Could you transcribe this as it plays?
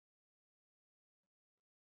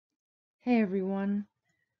Hey everyone!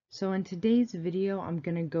 So in today's video, I'm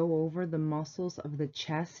going to go over the muscles of the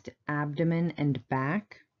chest, abdomen, and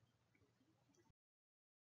back.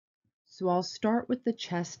 So I'll start with the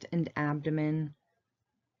chest and abdomen.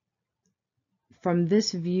 From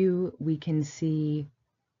this view, we can see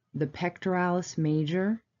the pectoralis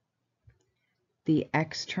major, the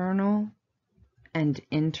external and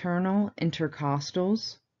internal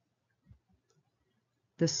intercostals,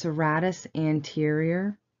 the serratus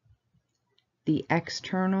anterior, the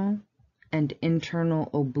external and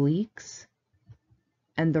internal obliques,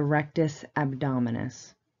 and the rectus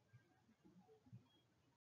abdominis.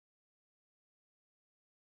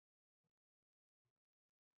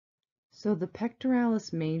 So the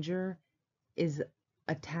pectoralis major is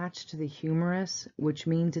attached to the humerus, which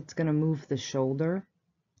means it's going to move the shoulder.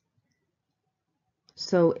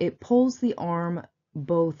 So it pulls the arm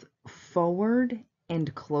both forward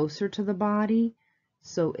and closer to the body,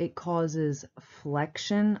 so it causes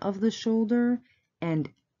flexion of the shoulder and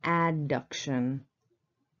adduction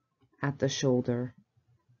at the shoulder.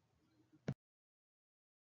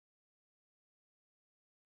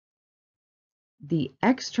 The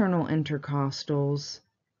external intercostals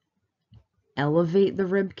elevate the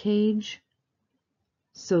rib cage,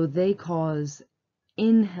 so they cause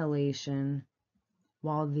inhalation,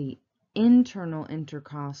 while the internal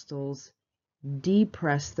intercostals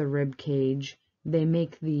depress the rib cage. They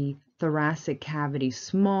make the thoracic cavity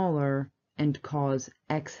smaller and cause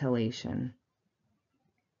exhalation.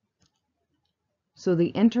 So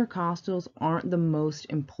the intercostals aren't the most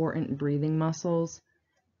important breathing muscles.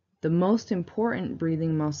 The most important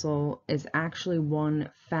breathing muscle is actually one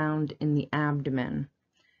found in the abdomen.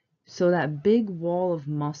 So that big wall of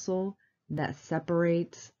muscle that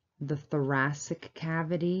separates the thoracic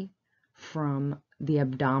cavity from the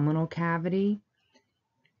abdominal cavity,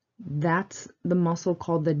 that's the muscle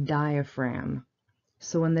called the diaphragm.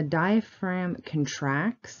 So when the diaphragm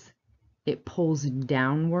contracts, it pulls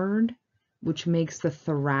downward, which makes the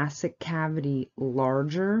thoracic cavity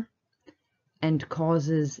larger and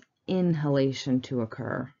causes inhalation to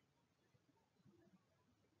occur.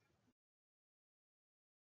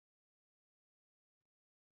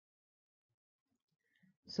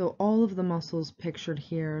 So all of the muscles pictured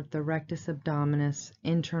here, the rectus abdominis,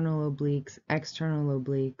 internal obliques, external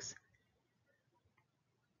obliques,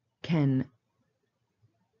 can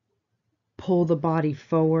pull the body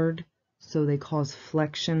forward, so they cause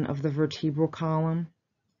flexion of the vertebral column.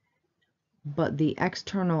 But the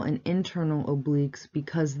external and internal obliques,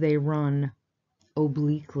 because they run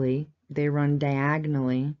obliquely, they run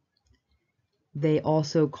diagonally, they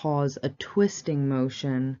also cause a twisting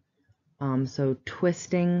motion, so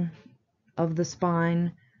twisting of the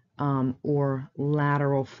spine or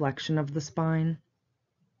lateral flexion of the spine.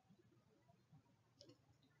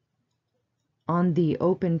 On the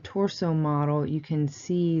open torso model, you can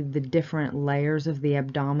see the different layers of the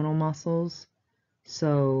abdominal muscles.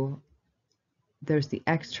 So there's the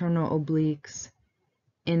external obliques,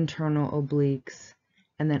 internal obliques,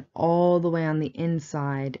 and then all the way on the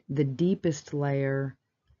inside, the deepest layer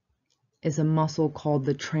is a muscle called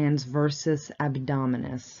the Transversus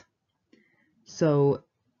Abdominus. So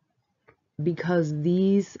because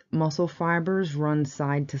these muscle fibers run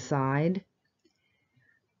side to side,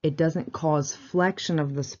 it doesn't cause flexion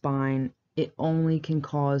of the spine, it only can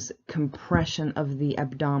cause compression of the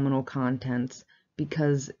abdominal contents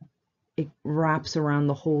because it wraps around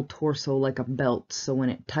the whole torso like a belt. So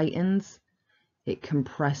when it tightens, it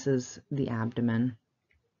compresses the abdomen.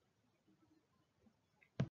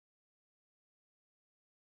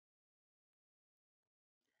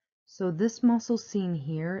 So this muscle seen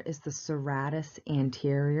here is the serratus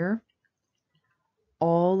anterior.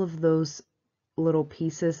 All of those little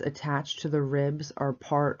pieces attached to the ribs are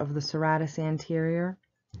part of the serratus anterior.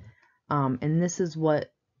 And this is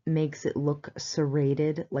what makes it look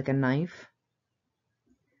serrated like a knife.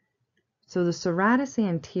 So the serratus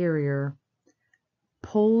anterior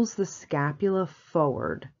pulls the scapula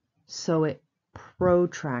forward, so it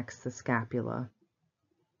protracts the scapula.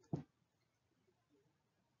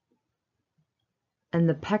 And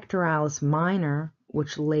the pectoralis minor,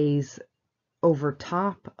 which lays over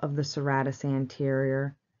top of the serratus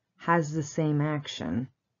anterior, has the same action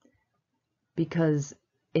because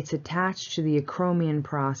it's attached to the acromion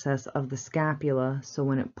process of the scapula, so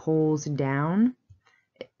when it pulls down,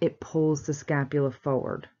 it pulls the scapula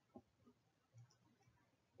forward.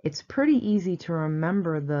 It's pretty easy to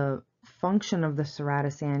remember the function of the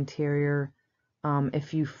serratus anterior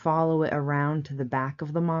if you follow it around to the back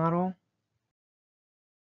of the model.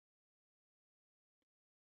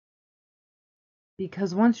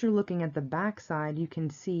 Because once you're looking at the back side, you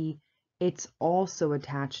can see it's also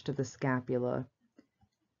attached to the scapula,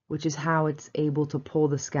 which is how it's able to pull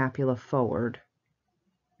the scapula forward.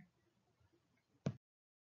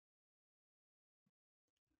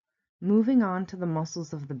 Moving on to the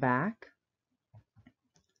muscles of the back.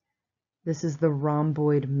 This is the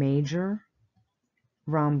rhomboid major,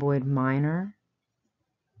 rhomboid minor,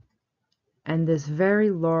 and this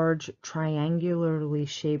very large triangularly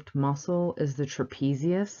shaped muscle is the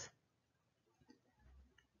trapezius.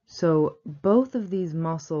 So both of these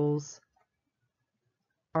muscles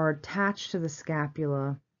are attached to the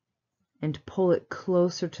scapula and pull it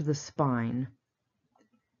closer to the spine.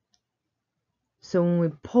 So when we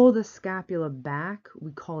pull the scapula back,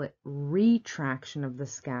 we call it retraction of the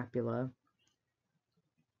scapula,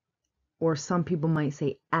 or some people might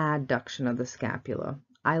say adduction of the scapula.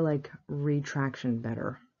 I like retraction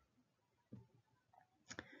better.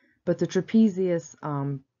 But the trapezius,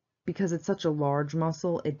 because it's such a large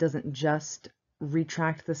muscle, it doesn't just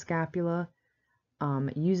retract the scapula.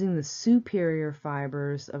 Using the superior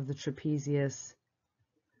fibers of the trapezius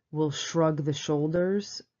will shrug the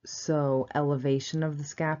shoulders, so elevation of the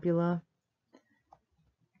scapula,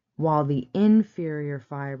 while the inferior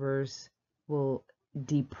fibers will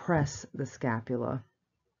depress the scapula.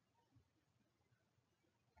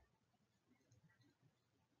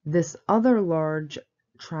 This other large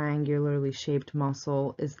triangularly shaped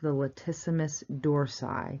muscle is the latissimus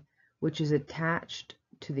dorsi, which is attached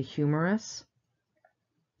to the humerus.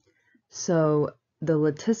 So the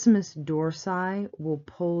latissimus dorsi will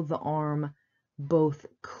pull the arm both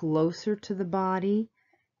closer to the body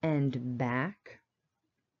and back.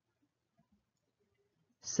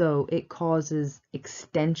 So it causes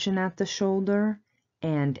extension at the shoulder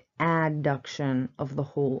and adduction of the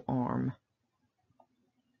whole arm.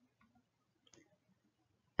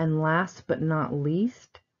 And last but not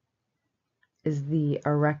least is the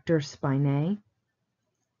Erector Spinae.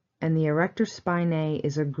 And the Erector Spinae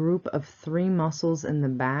is a group of 3 muscles in the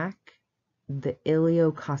back, the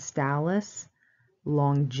iliocostalis,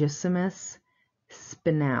 longissimus,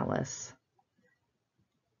 spinalis.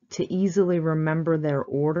 To easily remember their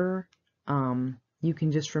order, you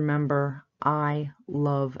can just remember, I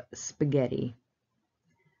love spaghetti.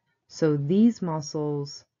 So these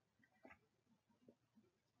muscles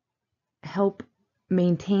help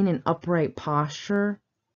maintain an upright posture,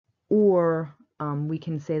 or we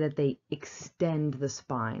can say that they extend the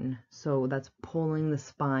spine. So that's pulling the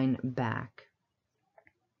spine back.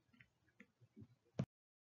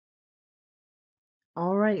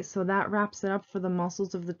 All right, so that wraps it up for the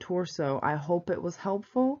muscles of the torso. I hope it was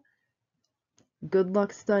helpful. Good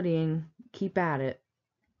luck studying. Keep at it.